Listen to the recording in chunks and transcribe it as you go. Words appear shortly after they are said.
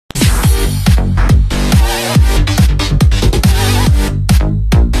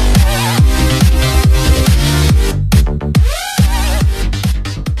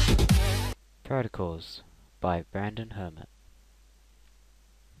Protocols by Brandon Hermit.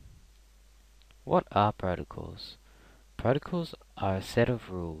 What are protocols? Protocols are a set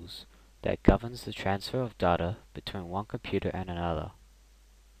of rules that governs the transfer of data between one computer and another.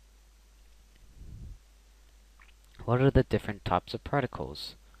 What are the different types of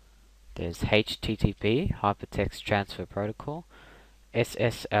protocols? There's HTTP, Hypertext Transfer Protocol,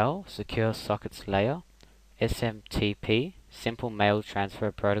 SSL, Secure Sockets Layer, SMTP, Simple Mail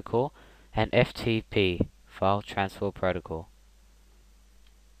Transfer Protocol, and FTP, File Transfer Protocol.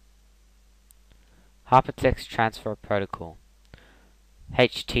 Hypertext Transfer Protocol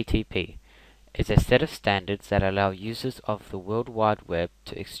 (HTTP) is a set of standards that allow users of the World Wide Web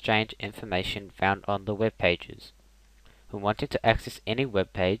to exchange information found on the web pages. When wanting to access any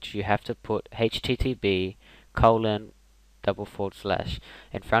web page, you have to put http://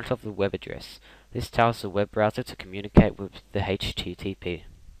 in front of the web address. This tells the web browser to communicate with the HTTP.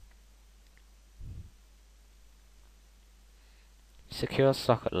 Secure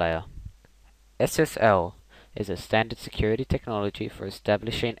Socket Layer (SSL) is a standard security technology for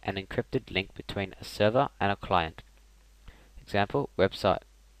establishing an encrypted link between a server and a client. Example, website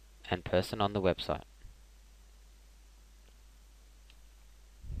and person on the website.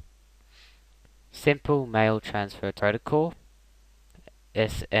 Simple Mail Transfer Protocol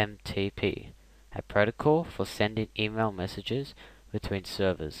 (SMTP), a protocol for sending email messages between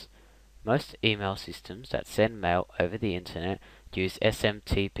servers. Most email systems that send mail over the internet use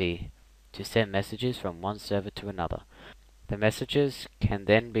SMTP to send messages from one server to another. The messages can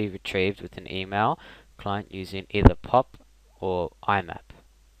then be retrieved with an email client using either POP or IMAP.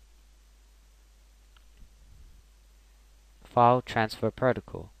 File Transfer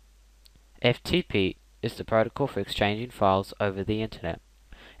Protocol (FTP) is the protocol for exchanging files over the internet.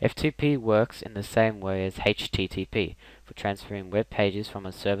 FTP works in the same way as HTTP for transferring web pages from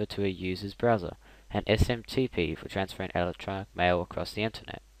a server to a user's browser, and SMTP for transferring electronic mail across the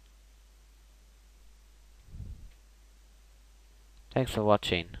internet. Thanks for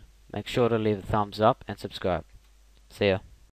watching. Make sure to leave a thumbs up and subscribe. See ya.